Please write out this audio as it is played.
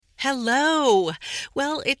Hello.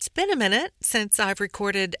 Well, it's been a minute since I've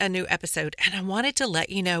recorded a new episode, and I wanted to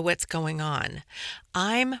let you know what's going on.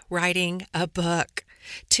 I'm writing a book,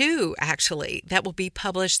 two actually, that will be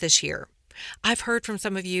published this year. I've heard from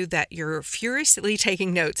some of you that you're furiously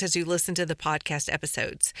taking notes as you listen to the podcast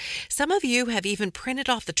episodes. Some of you have even printed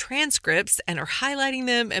off the transcripts and are highlighting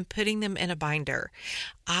them and putting them in a binder.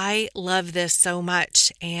 I love this so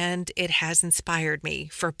much, and it has inspired me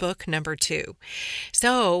for book number 2.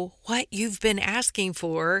 So, what you've been asking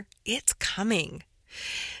for, it's coming.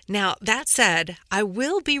 Now, that said, I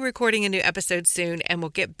will be recording a new episode soon and we'll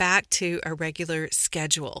get back to a regular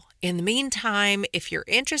schedule. In the meantime, if you're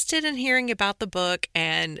interested in hearing about the book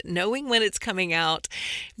and knowing when it's coming out,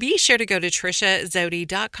 be sure to go to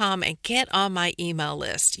trishazodi.com and get on my email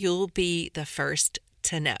list. You'll be the first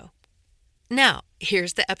to know. Now,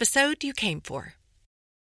 here's the episode you came for.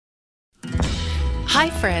 Hi,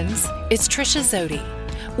 friends. It's Trisha Zodi.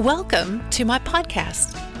 Welcome to my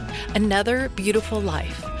podcast. Another Beautiful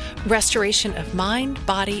Life, restoration of mind,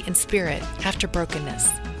 body, and spirit after brokenness.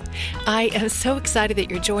 I am so excited that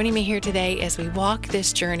you're joining me here today as we walk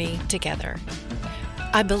this journey together.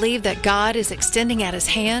 I believe that God is extending out His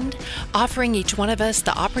hand, offering each one of us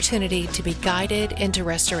the opportunity to be guided into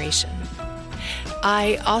restoration.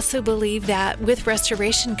 I also believe that with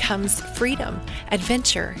restoration comes freedom,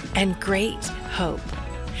 adventure, and great hope.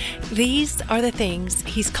 These are the things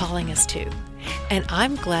He's calling us to. And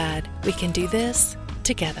I'm glad we can do this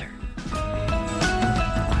together.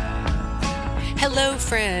 Hello,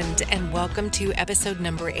 friend, and welcome to episode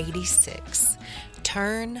number 86.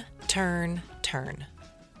 Turn, turn, turn.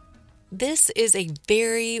 This is a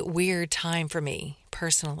very weird time for me,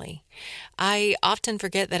 personally. I often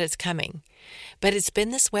forget that it's coming, but it's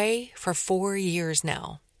been this way for 4 years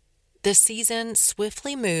now. The season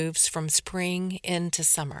swiftly moves from spring into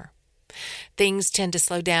summer. Things tend to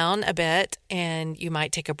slow down a bit, and you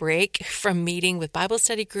might take a break from meeting with Bible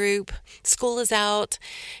study group. School is out,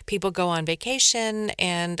 people go on vacation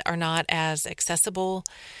and are not as accessible.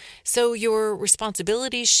 So your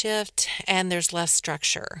responsibilities shift, and there's less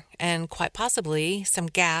structure, and quite possibly some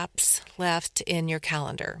gaps left in your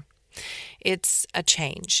calendar. It's a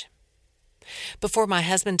change. Before my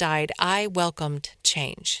husband died, I welcomed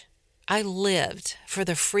change. I lived for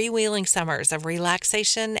the freewheeling summers of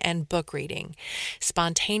relaxation and book reading,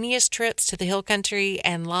 spontaneous trips to the hill country,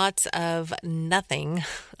 and lots of nothing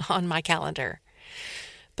on my calendar.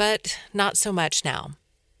 But not so much now.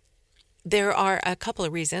 There are a couple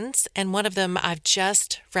of reasons, and one of them I've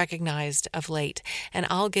just recognized of late, and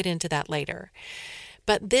I'll get into that later.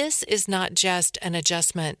 But this is not just an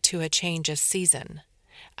adjustment to a change of season.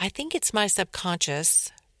 I think it's my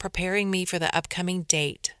subconscious preparing me for the upcoming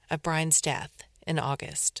date of Brian's death in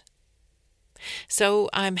August. So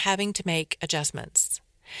I'm having to make adjustments.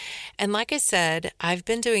 And like I said, I've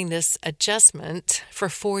been doing this adjustment for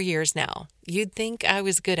 4 years now. You'd think I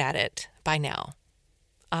was good at it by now.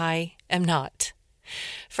 I am not.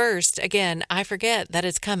 First, again, I forget that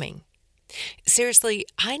it's coming. Seriously,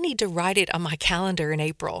 I need to write it on my calendar in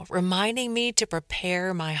April, reminding me to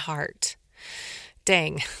prepare my heart.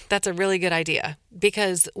 Dang, that's a really good idea,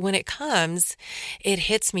 because when it comes, it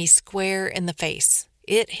hits me square in the face.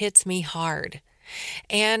 It hits me hard,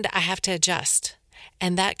 and I have to adjust,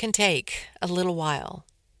 and that can take a little while.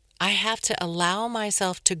 I have to allow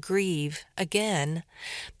myself to grieve again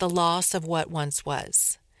the loss of what once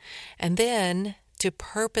was, and then to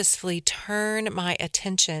purposefully turn my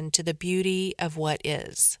attention to the beauty of what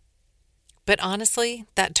is. But honestly,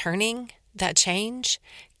 that turning, that change,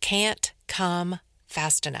 can't come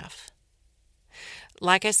fast enough.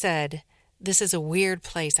 Like I said, this is a weird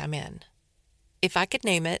place I'm in. If I could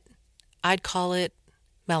name it, I'd call it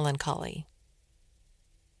melancholy.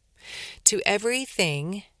 To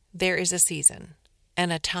everything, there is a season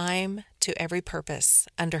and a time to every purpose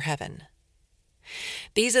under heaven.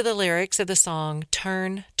 These are the lyrics of the song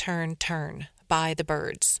Turn, Turn, Turn by the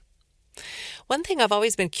Byrds. One thing I've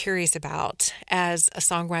always been curious about as a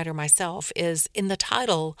songwriter myself is in the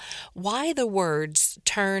title, why the words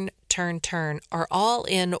turn, turn, turn are all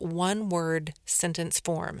in one-word sentence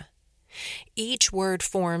form. Each word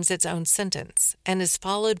forms its own sentence and is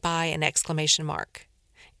followed by an exclamation mark.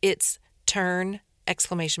 It's turn,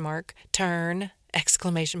 exclamation mark, turn,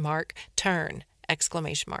 exclamation mark, turn,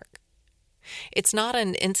 exclamation mark. It's not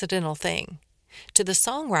an incidental thing. To the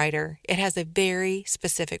songwriter, it has a very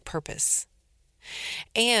specific purpose.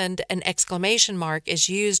 And an exclamation mark is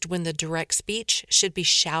used when the direct speech should be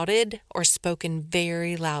shouted or spoken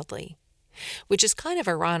very loudly, which is kind of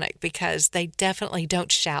ironic because they definitely don't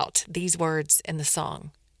shout these words in the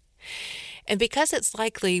song. And because it's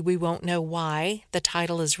likely we won't know why the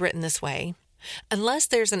title is written this way, unless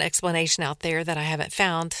there's an explanation out there that I haven't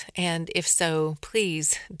found, and if so,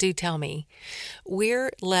 please do tell me,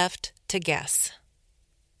 we're left to guess.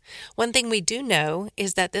 One thing we do know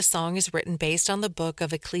is that this song is written based on the book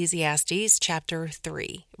of Ecclesiastes, chapter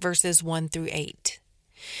 3, verses 1 through 8.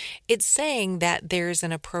 It's saying that there's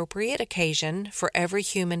an appropriate occasion for every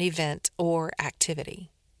human event or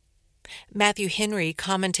activity. Matthew Henry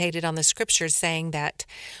commentated on the scriptures saying that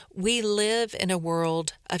we live in a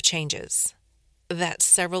world of changes, that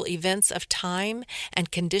several events of time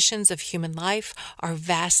and conditions of human life are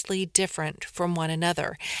vastly different from one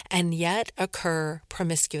another and yet occur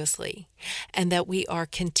promiscuously, and that we are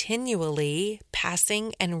continually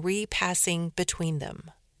passing and repassing between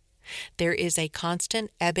them. There is a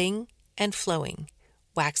constant ebbing and flowing,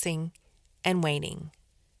 waxing and waning.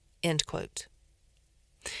 End quote.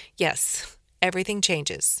 Yes, everything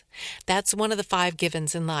changes. That's one of the 5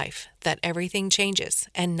 givens in life, that everything changes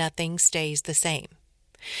and nothing stays the same.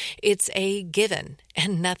 It's a given,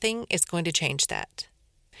 and nothing is going to change that.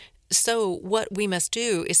 So what we must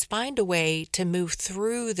do is find a way to move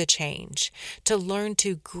through the change, to learn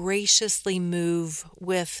to graciously move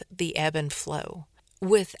with the ebb and flow,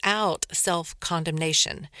 without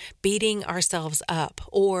self-condemnation, beating ourselves up,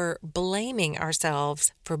 or blaming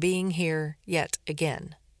ourselves for being here yet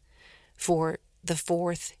again, for the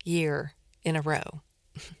 4th year in a row.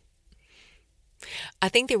 I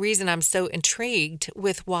think the reason I'm so intrigued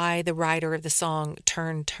with why the writer of the song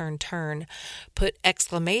Turn, Turn, Turn put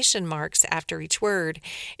exclamation marks after each word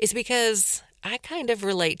is because I kind of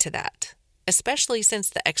relate to that, especially since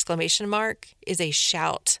the exclamation mark is a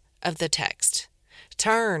shout of the text.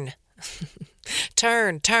 Turn,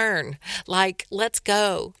 turn, turn, like let's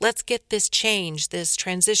go, let's get this change, this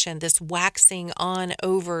transition, this waxing on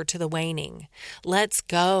over to the waning. Let's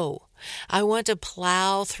go. I want to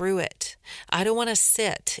plow through it. I don't want to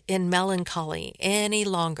sit in melancholy any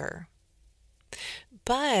longer.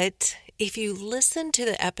 But if you listen to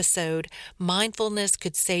the episode Mindfulness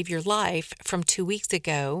Could Save Your Life from 2 weeks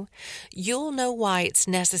ago, you'll know why it's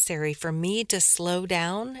necessary for me to slow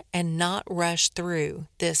down and not rush through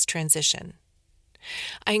this transition.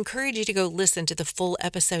 I encourage you to go listen to the full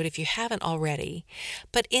episode if you haven't already,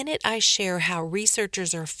 but in it I share how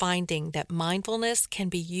researchers are finding that mindfulness can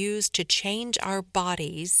be used to change our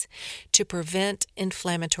bodies to prevent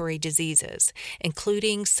inflammatory diseases,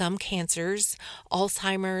 including some cancers,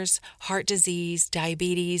 Alzheimer's, heart disease,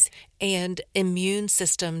 diabetes, and immune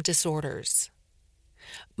system disorders.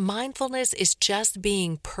 Mindfulness is just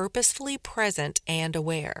being purposefully present and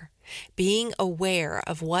aware, being aware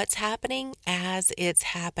of what's happening as it's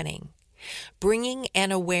happening, bringing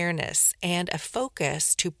an awareness and a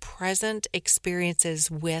focus to present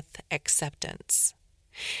experiences with acceptance.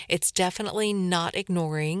 It's definitely not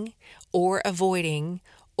ignoring or avoiding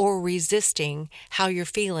or resisting how you're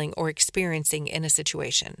feeling or experiencing in a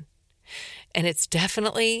situation. And it's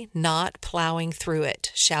definitely not plowing through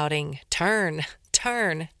it, shouting, "Turn,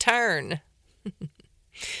 turn, turn."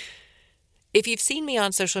 If you've seen me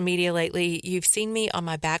on social media lately, you've seen me on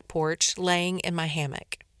my back porch laying in my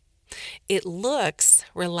hammock. It looks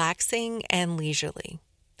relaxing and leisurely.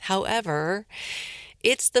 However,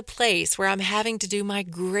 it's the place where I'm having to do my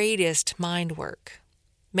greatest mind work,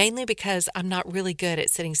 mainly because I'm not really good at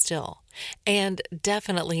sitting still and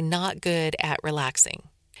definitely not good at relaxing,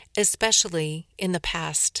 especially in the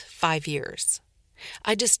past 5 years.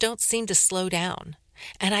 I just don't seem to slow down.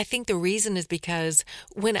 And I think the reason is because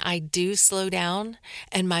when I do slow down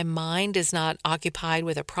and my mind is not occupied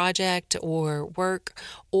with a project or work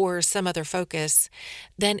or some other focus,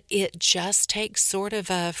 then it just takes sort of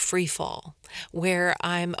a free fall where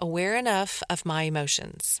I'm aware enough of my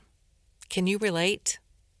emotions. Can you relate?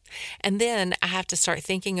 And then I have to start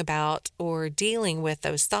thinking about or dealing with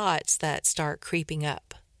those thoughts that start creeping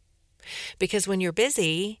up. Because when you're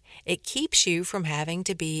busy, it keeps you from having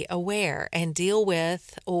to be aware and deal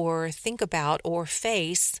with or think about or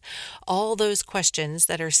face all those questions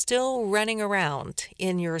that are still running around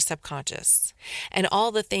in your subconscious and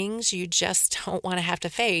all the things you just don't want to have to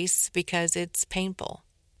face because it's painful.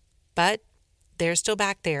 But they're still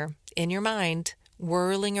back there in your mind,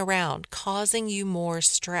 whirling around, causing you more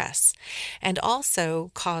stress, and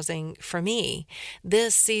also causing, for me,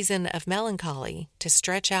 this season of melancholy to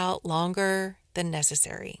stretch out longer than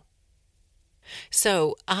necessary.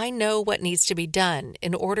 So I know what needs to be done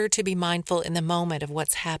in order to be mindful in the moment of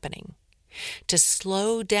what's happening, to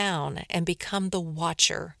slow down and become the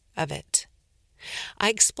watcher of it. I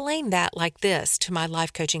explain that like this to my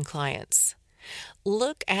life coaching clients.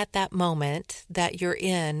 Look at that moment that you're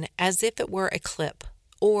in as if it were a clip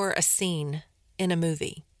or a scene in a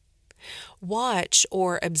movie. Watch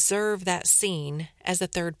or observe that scene as a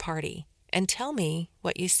third party and tell me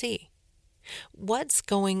what you see. What's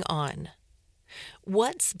going on?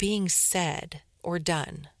 What's being said or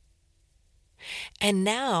done? And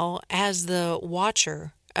now, as the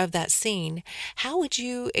watcher of that scene, how would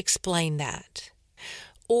you explain that?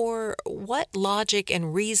 Or what logic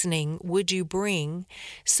and reasoning would you bring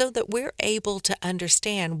so that we're able to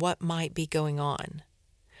understand what might be going on?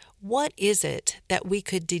 What is it that we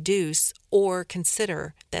could deduce or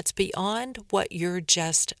consider that's beyond what you're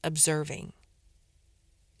just observing?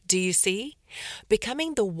 Do you see?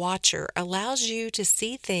 Becoming the watcher allows you to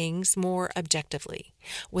see things more objectively,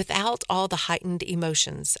 without all the heightened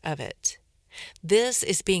emotions of it. This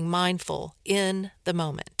is being mindful in the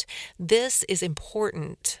moment. This is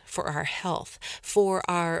important for our health, for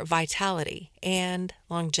our vitality and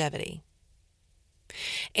longevity.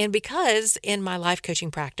 And because in my life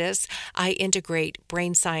coaching practice, I integrate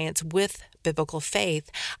brain science with biblical faith,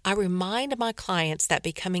 I remind my clients that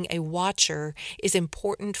becoming a watcher is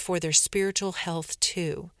important for their spiritual health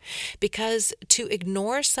too. Because to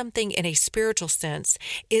ignore something in a spiritual sense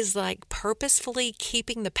is like purposefully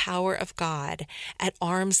keeping the power of God at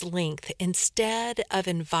arm's length instead of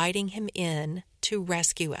inviting Him in to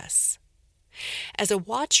rescue us. As a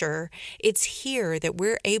watcher, it's here that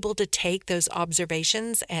we're able to take those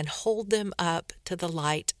observations and hold them up to the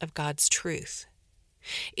light of God's truth.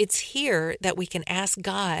 It's here that we can ask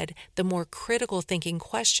God the more critical thinking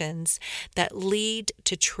questions that lead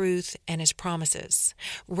to truth and His promises,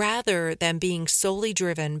 rather than being solely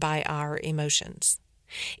driven by our emotions.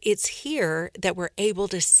 It's here that we're able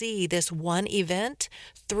to see this one event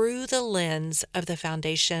through the lens of the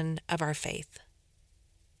foundation of our faith.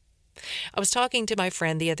 I was talking to my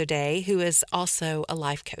friend the other day who is also a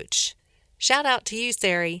life coach. Shout out to you,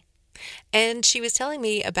 Sari. And she was telling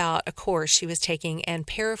me about a course she was taking and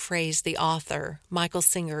paraphrased the author, Michael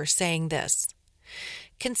Singer, saying this: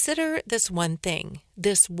 consider this one thing,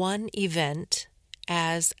 this one event,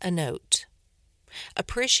 as a note.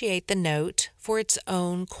 Appreciate the note for its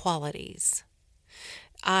own qualities.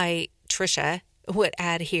 I, Trisha, would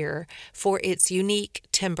add here, for its unique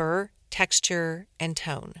timbre, texture, and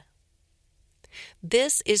tone.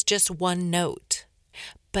 This is just one note,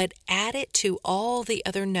 but add it to all the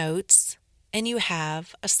other notes and you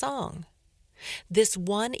have a song. This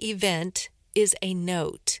one event is a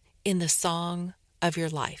note in the song of your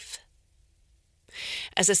life.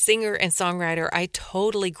 As a singer and songwriter, I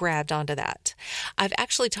totally grabbed onto that. I've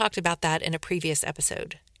actually talked about that in a previous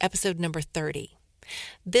episode number 30.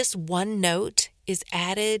 This one note is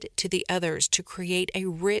added to the others to create a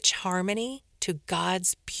rich harmony to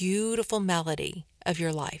God's beautiful melody of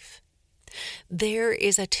your life. There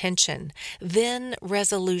is a tension, then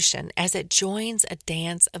resolution as it joins a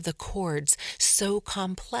dance of the chords so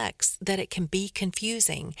complex that it can be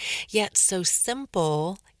confusing, yet so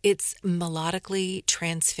simple it's melodically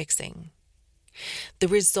transfixing. The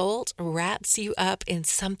result wraps you up in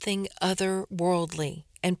something otherworldly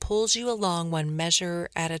and pulls you along one measure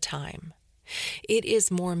at a time. It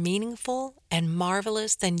is more meaningful and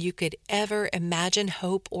marvelous than you could ever imagine,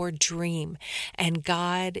 hope, or dream, and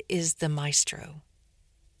God is the maestro.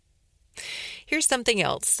 Here's something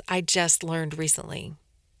else I just learned recently.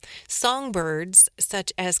 Songbirds,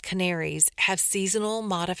 such as canaries, have seasonal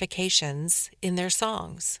modifications in their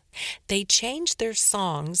songs. They change their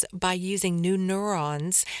songs by using new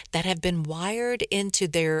neurons that have been wired into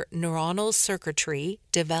their neuronal circuitry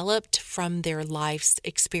developed from their life's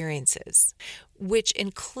experiences, which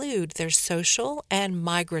include their social and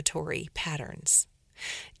migratory patterns.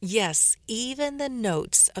 Yes, even the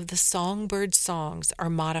notes of the songbird songs are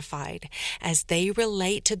modified as they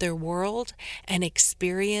relate to their world and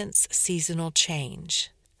experience seasonal change.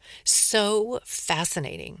 So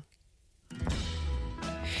fascinating.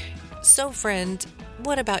 So, friend,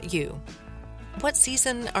 what about you? What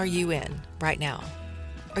season are you in right now?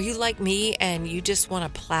 Are you like me and you just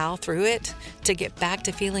want to plow through it to get back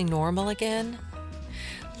to feeling normal again?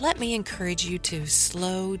 Let me encourage you to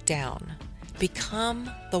slow down. Become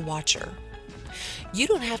the watcher. You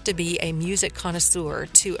don't have to be a music connoisseur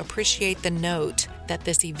to appreciate the note that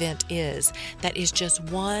this event is, that is just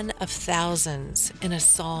one of thousands in a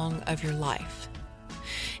song of your life.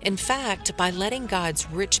 In fact, by letting God's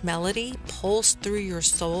rich melody pulse through your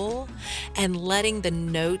soul and letting the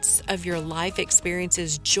notes of your life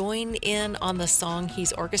experiences join in on the song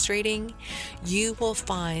He's orchestrating, you will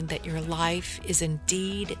find that your life is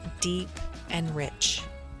indeed deep and rich.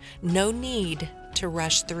 No need to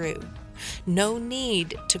rush through. No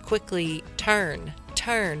need to quickly turn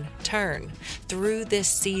through this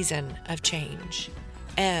season of change.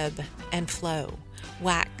 ebb and flow,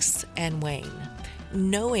 wax and wane,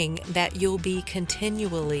 knowing that you'll be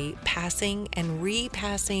continually passing and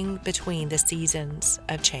repassing between the seasons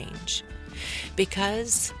of change.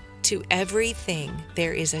 Because to everything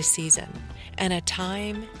there is a season and a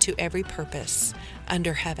time to every purpose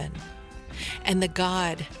under heaven. And the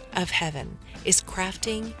God of heaven is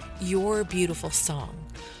crafting your beautiful song,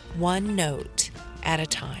 one note at a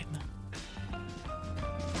time.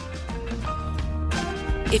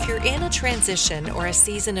 If you're in a transition or a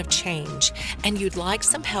season of change and you'd like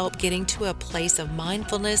some help getting to a place of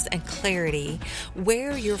mindfulness and clarity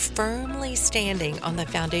where you're firmly standing on the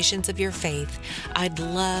foundations of your faith, I'd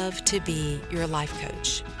love to be your life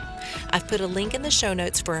coach. I've put a link in the show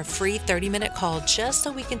notes for a free 30-minute call just so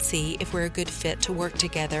we can see if we're a good fit to work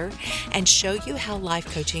together and show you how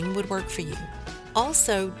life coaching would work for you.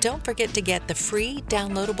 Also, don't forget to get the free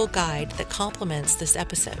downloadable guide that complements this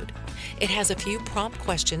episode. It has a few prompt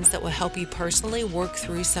questions that will help you personally work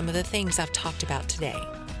through some of the things I've talked about today.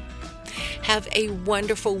 Have a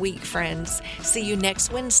wonderful week, friends. See you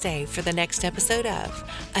next Wednesday for the next episode of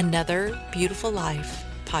Another Beautiful Life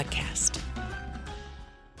podcast.